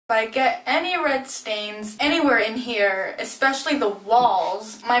If I get any red stains anywhere in here, especially the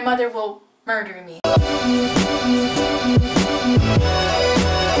walls, my mother will murder me.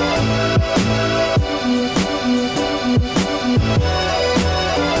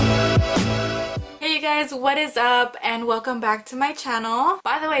 Hey you guys, what is up and welcome back to my channel.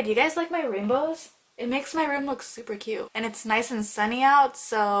 By the way, do you guys like my rainbows? It makes my room look super cute and it's nice and sunny out,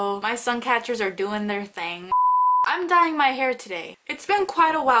 so my sun catchers are doing their thing. I'm dyeing my hair today. It's been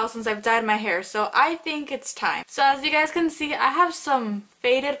quite a while since I've dyed my hair, so I think it's time. So as you guys can see, I have some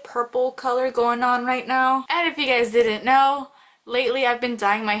faded purple color going on right now. And if you guys didn't know, lately I've been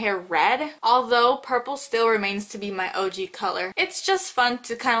dyeing my hair red, although purple still remains to be my OG color. It's just fun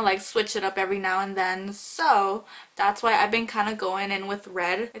to kind of like switch it up every now and then, so that's why I've been kind of going in with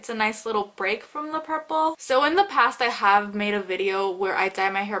red. It's a nice little break from the purple. So in the past I have made a video where I dye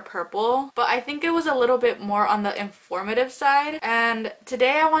my hair purple, but I think it was a little bit more on the informative side, and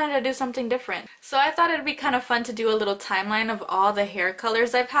today I wanted to do something different. So I thought it'd be kind of fun to do a little timeline of all the hair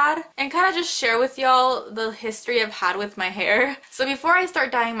colors I've had and kind of just share with y'all the history I've had with my hair. So before I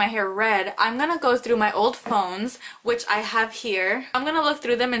start dyeing my hair red, I'm gonna go through my old phones, which I have here. I'm gonna look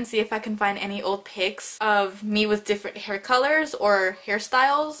through them and see if I can find any old pics of me with different hair colors or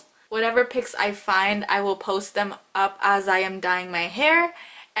hairstyles. Whatever pics I find, I will post them up as I am dyeing my hair,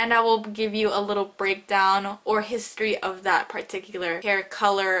 and I will give you a little breakdown or history of that particular hair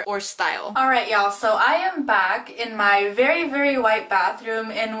color or style. Alright y'all, so I am back in my very white bathroom,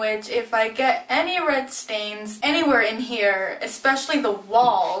 in which if I get any red stains anywhere in here, especially the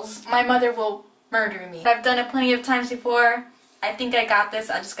walls, my mother will murder me. I've done it plenty of times before. I think I got this.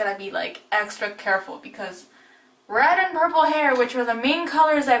 I just gotta be like extra careful because red and purple hair, which are the main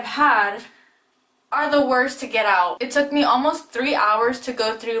colors I've had, are the worst to get out. It took me almost 3 hours to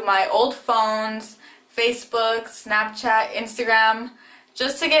go through my old phones, Facebook, Snapchat, Instagram,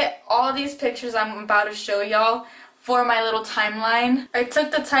 just to get all these pictures I'm about to show y'all for my little timeline. I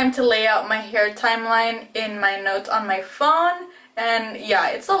took the time to lay out my hair timeline in my notes on my phone, and yeah,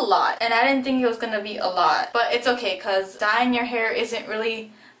 it's a lot. And I didn't think it was gonna be a lot, but it's okay because dyeing your hair isn't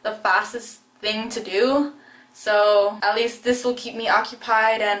really the fastest thing to do. So at least this will keep me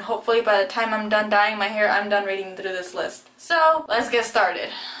occupied, and hopefully by the time I'm done dyeing my hair, I'm done reading through this list. So let's get started.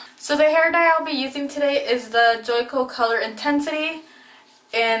 So the hair dye I'll be using today is the Joico Color Intensity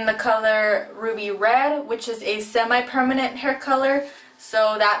in the color Ruby Red, which is a semi-permanent hair color.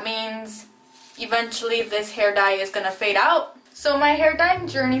 So that means eventually this hair dye is gonna fade out. So my hair dyeing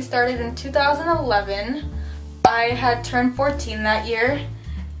journey started in 2011. I had turned 14 that year,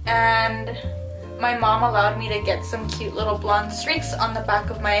 and my mom allowed me to get some cute little blonde streaks on the back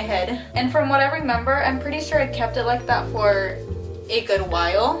of my head. And from what I remember, I'm pretty sure I kept it like that for a good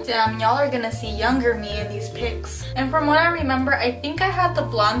while. Damn, y'all are gonna see younger me in these pics. And from what I remember, I think I had the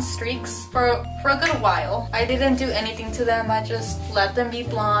blonde streaks for a good while. I didn't do anything to them, I just let them be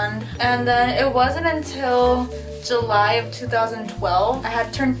blonde. And then it wasn't until July of 2012, I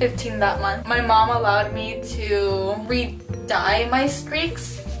had turned 15 that month, my mom allowed me to re-dye my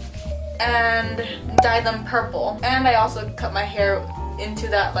streaks and dye them purple. And I also cut my hair into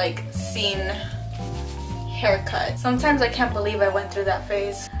that like scene haircut. Sometimes I can't believe I went through that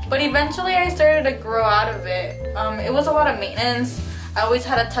phase. But eventually I started to grow out of it. It was a lot of maintenance. I always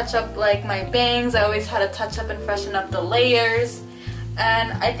had to touch up like my bangs. I always had to touch up and freshen up the layers.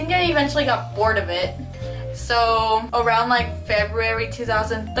 And I think I eventually got bored of it. So around like February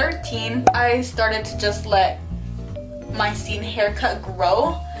 2013, I started to just let my scene haircut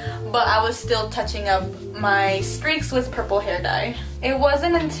grow, but I was still touching up my streaks with purple hair dye. It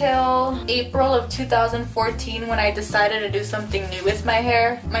wasn't until April of 2014 when I decided to do something new with my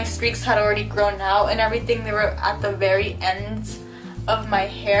hair. My streaks had already grown out and everything. They were at the very ends of my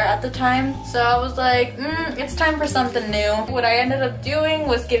hair at the time. So I was like, it's time for something new. What I ended up doing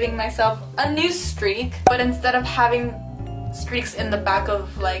was giving myself a new streak, but instead of having streaks in the back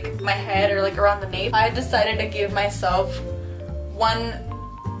of like my head or like around the nape, I decided to give myself one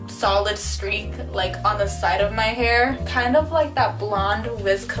solid streak like on the side of my hair, kind of like that blonde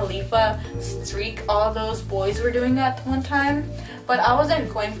Wiz Khalifa streak all those boys were doing at one time. But I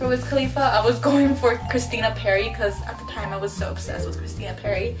wasn't going for Wiz Khalifa, I was going for Christina Perri, because at the time I was so obsessed with Christina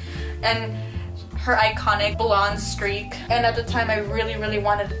Perri and her iconic blonde streak, and at the time I really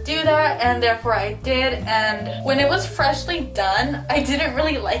wanted to do that, and therefore I did. And when it was freshly done, I didn't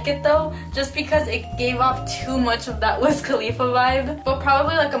really like it though, just because it gave off too much of that Wiz Khalifa vibe. But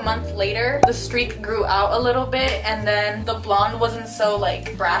probably like a month later, the streak grew out a little bit, and then the blonde wasn't so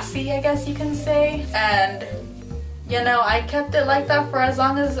like brassy, I guess you can say, and you know, I kept it like that for as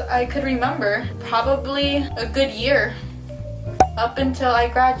long as I could remember, probably a good year. up until I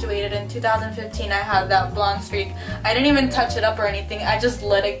graduated in 2015, I had that blonde streak. I didn't even touch it up or anything. I just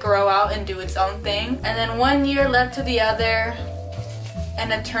let it grow out and do its own thing. And then 1 year led to the other,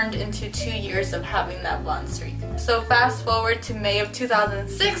 and it turned into 2 years of having that blonde streak. So fast forward to May of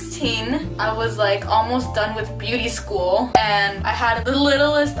 2016, I was like almost done with beauty school, and I had the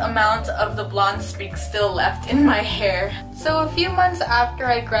littlest amount of the blonde streak still left in my hair. So a few months after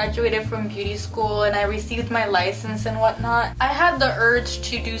I graduated from beauty school and I received my license and whatnot, I had the urge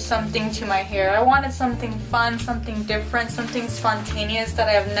to do something to my hair. I wanted something fun, something different, something spontaneous that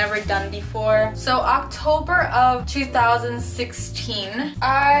I have never done before. So October of 2016,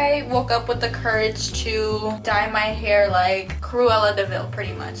 I woke up with the courage to dye my hair like Cruella de Vil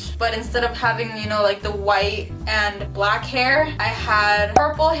pretty much. But instead of having, you know, like the white and black hair, I had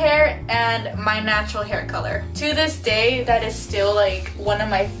purple hair and my natural hair color. To this day, that is still like one of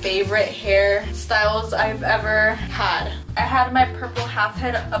my favorite hairstyles I've ever had. I had my purple half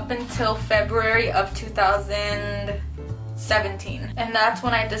head up until February of 2017, and that's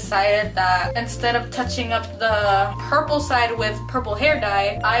when I decided that instead of touching up the purple side with purple hair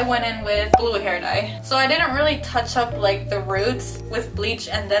dye, I went in with blue hair dye. So I didn't really touch up like the roots with bleach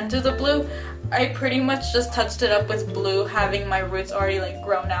and then do the blue. I pretty much just touched it up with blue, having my roots already like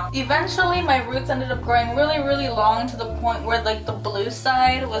grown out. Eventually my roots ended up growing really long to the point where like the blue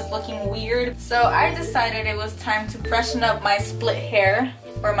side was looking weird. So I decided it was time to freshen up my split hair,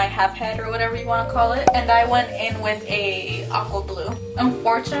 or my half head, or whatever you want to call it, and I went in with a aqua blue.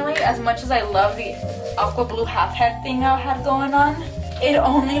 Unfortunately, as much as I love the aqua blue half head thing I had going on, it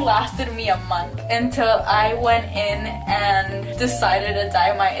only lasted me a month until I went in and decided to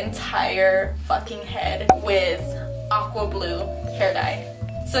dye my entire fucking head with aqua blue hair dye.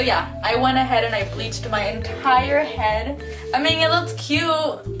 So yeah, I went ahead and I bleached my entire head. I mean, it looked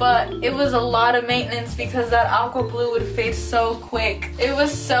cute, but it was a lot of maintenance because that aqua blue would fade so quick. It was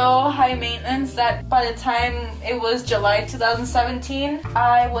so high maintenance that by the time it was July 2017,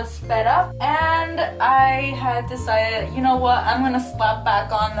 I was fed up and I had decided, you know what, I'm gonna slap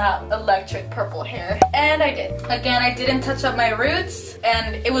back on that electric purple hair. And I did. Again, I didn't touch up my roots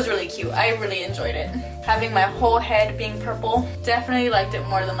and it was really cute. I really enjoyed it. Having my whole head being purple, definitely liked it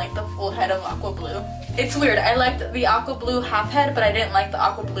more than like the full head of aqua blue. It's weird, I liked the aqua blue half head, but I didn't like the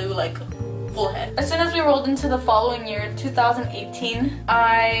aqua blue like full head. As soon as we rolled into the following year, 2018,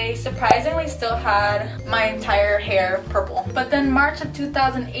 I surprisingly still had my entire hair purple. But then March of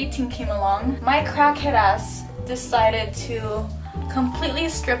 2018 came along, my crackhead ass decided to completely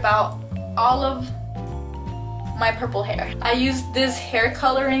strip out all of my purple hair. I used this hair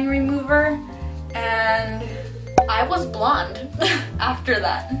coloring remover and I was blonde after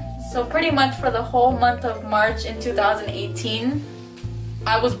that. So pretty much for the whole month of March in 2018,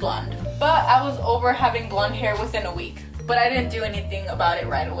 I was blonde. But I was over having blonde hair within a week. But I didn't do anything about it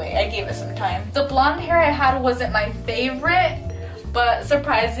right away. I gave it some time. The blonde hair I had wasn't my favorite, but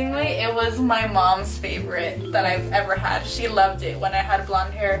surprisingly, it was my mom's favorite that I've ever had. She loved it when I had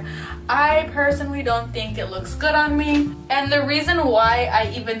blonde hair. I personally don't think it looks good on me. And the reason why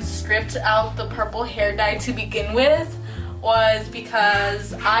I even stripped out the purple hair dye to begin with was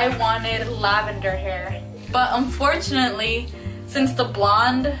because I wanted lavender hair. But unfortunately, since the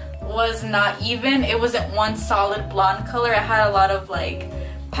blonde was not even, it wasn't one solid blonde color. I had a lot of like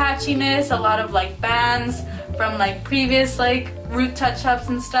patchiness, a lot of like bands from like previous like root touch-ups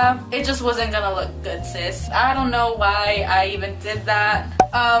and stuff. It just wasn't gonna look good, sis. I don't know why I even did that.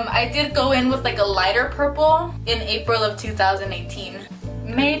 I did go in with like a lighter purple in April of 2018.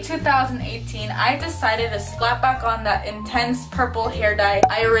 May 2018, I decided to slap back on that intense purple hair dye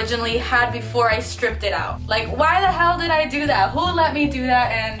I originally had before I stripped it out. Like, why the hell did I do that? Who let me do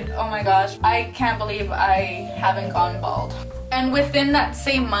that? And oh my gosh, I can't believe I haven't gone bald. And within that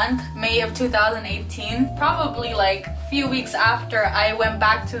same month, May of 2018, probably like a few weeks after I went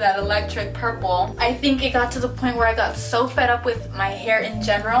back to that electric purple, I think it got to the point where I got so fed up with my hair in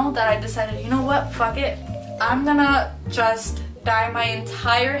general that I decided, you know what, fuck it. I'm gonna just dye my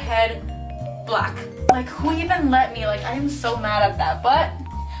entire head black. Like, who even let me? Like, I am so mad at that. But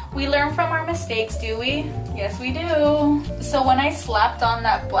we learn from our mistakes, do we? Yes, we do. So when I slapped on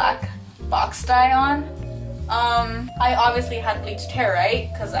that black box dye on, I obviously had bleached hair, right?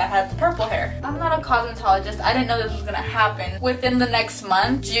 Because I had the purple hair. I'm not a cosmetologist. I didn't know this was gonna happen. Within the next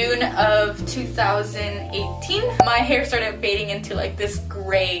month, June of 2018, my hair started fading into like this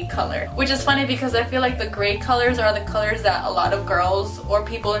gray color. Which is funny because I feel like the gray colors are the colors that a lot of girls or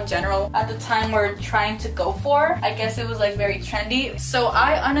people in general at the time were trying to go for. I guess it was like very trendy. So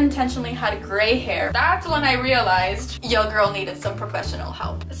I unintentionally had gray hair. That's when I realized your girl needed some professional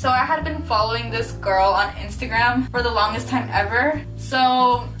help. So I had been following this girl on Instagram Instagram for the longest time ever.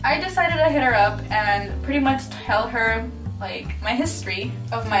 So I decided to hit her up and pretty much tell her like my history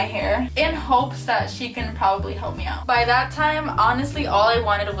of my hair in hopes that she can probably help me out. By that time, honestly, all I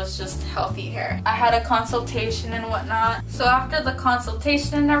wanted was just healthy hair. I had a consultation and whatnot. So after the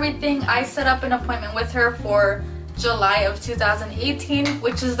consultation and everything, I set up an appointment with her for July of 2018,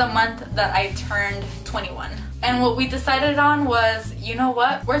 which is the month that I turned 21. And what we decided on was, you know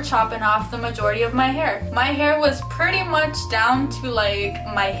what? We're chopping off the majority of my hair. My hair was pretty much down to like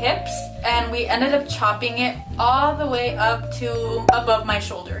my hips, and we ended up chopping it all the way up to above my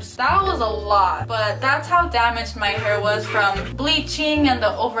shoulders. That was a lot, but that's how damaged my hair was from bleaching and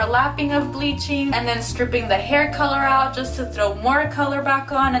the overlapping of bleaching, and then stripping the hair color out just to throw more color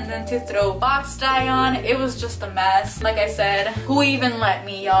back on, and then to throw box dye on. It was just a mess. Like I said, who even let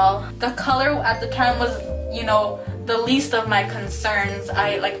me, y'all? The color at the time was, you know, the least of my concerns.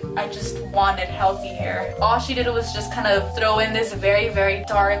 I just wanted healthy hair. All she did was just kind of throw in this very, very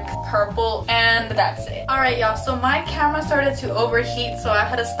dark purple, and that's it. Alright, y'all, so my camera started to overheat, so I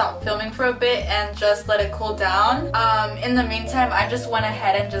had to stop filming for a bit and just let it cool down. In the meantime, I just went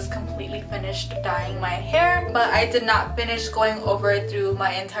ahead and just completely finished dyeing my hair, but I did not finish going over it through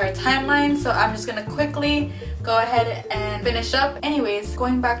my entire timeline, so I'm just gonna quickly go ahead and finish up. Anyways,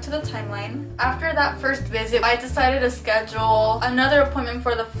 going back to the timeline. After that first visit, I decided to schedule another appointment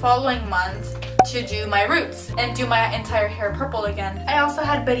for the following month to do my roots and do my entire hair purple again. I also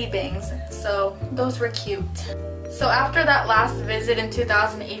had Betty bangs, so those were cute. So after that last visit in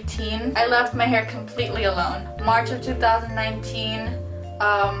 2018, I left my hair completely alone. March of 2019,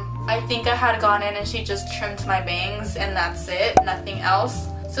 I think I had gone in and she just trimmed my bangs and that's it, nothing else.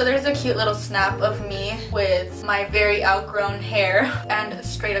 So there's a cute little snap of me with my very outgrown hair and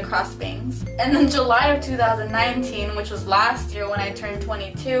straight across bangs. And then July of 2019, which was last year when I turned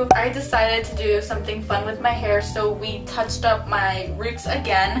 22, I decided to do something fun with my hair, so we touched up my roots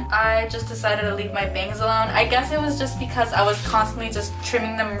again. I just decided to leave my bangs alone. I guess it was just because I was constantly just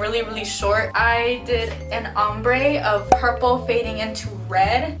trimming them really, really short. I did an ombre of purple fading into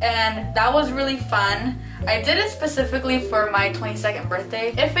red, and that was really fun. I did it specifically for my 22nd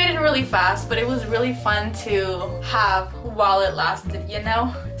birthday. It faded really fast, but it was really fun to have while it lasted, you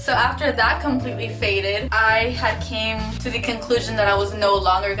know? So after that completely faded, I had came to the conclusion that I was no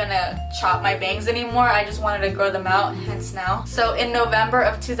longer gonna chop my bangs anymore. I just wanted to grow them out, hence now. So in November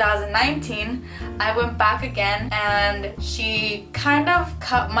of 2019, I went back again and she kind of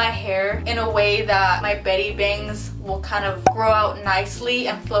cut my hair in a way that my Betty bangs will kind of grow out nicely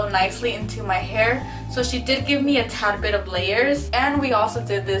and flow nicely into my hair. So she did give me a tad bit of layers, and we also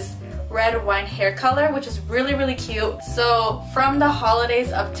did this red wine hair color, which is really, really cute. So from the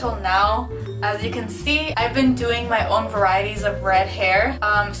holidays up till now, as you can see, I've been doing my own varieties of red hair.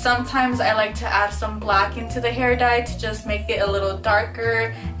 Sometimes I like to add some black into the hair dye to just make it a little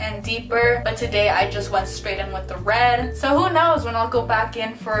darker and deeper, but today I just went straight in with the red. So who knows when I'll go back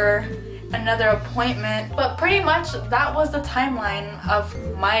in for another appointment. But pretty much that was the timeline of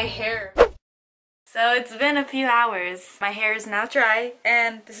my hair. So it's been a few hours. My hair is now dry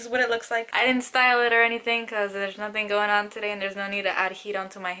and this is what it looks like. I didn't style it or anything because there's nothing going on today and there's no need to add heat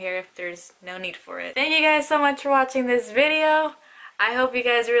onto my hair if there's no need for it. Thank you guys so much for watching this video. I hope you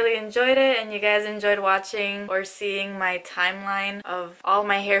guys really enjoyed it and you guys enjoyed watching or seeing my timeline of all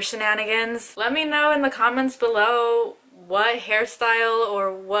my hair shenanigans. Let me know in the comments below what hairstyle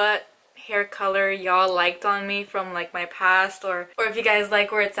or what hair color y'all liked on me from like my past, or if you guys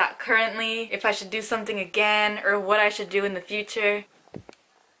like where it's at currently, if I should do something again or what I should do in the future.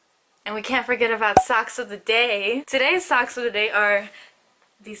 And we can't forget about socks of the day. Today's socks of the day are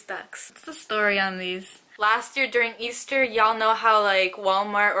these ducks. What's the story on these? Last year during Easter, y'all know how like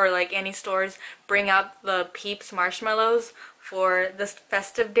Walmart or like any stores bring out the Peeps marshmallows for the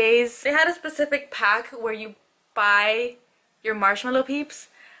festive days. They had a specific pack where you buy your marshmallow Peeps,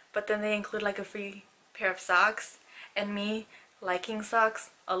 but then they include like a free pair of socks. And me liking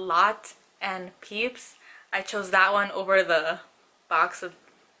socks a lot and Peeps, I chose that one over the box of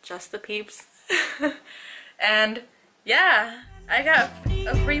just the Peeps. And yeah, I got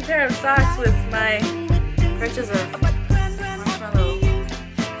a free pair of socks with my purchase of marshmallow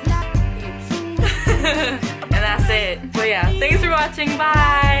Peeps. And that's it. But yeah, thanks for watching.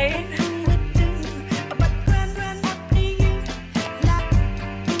 Bye!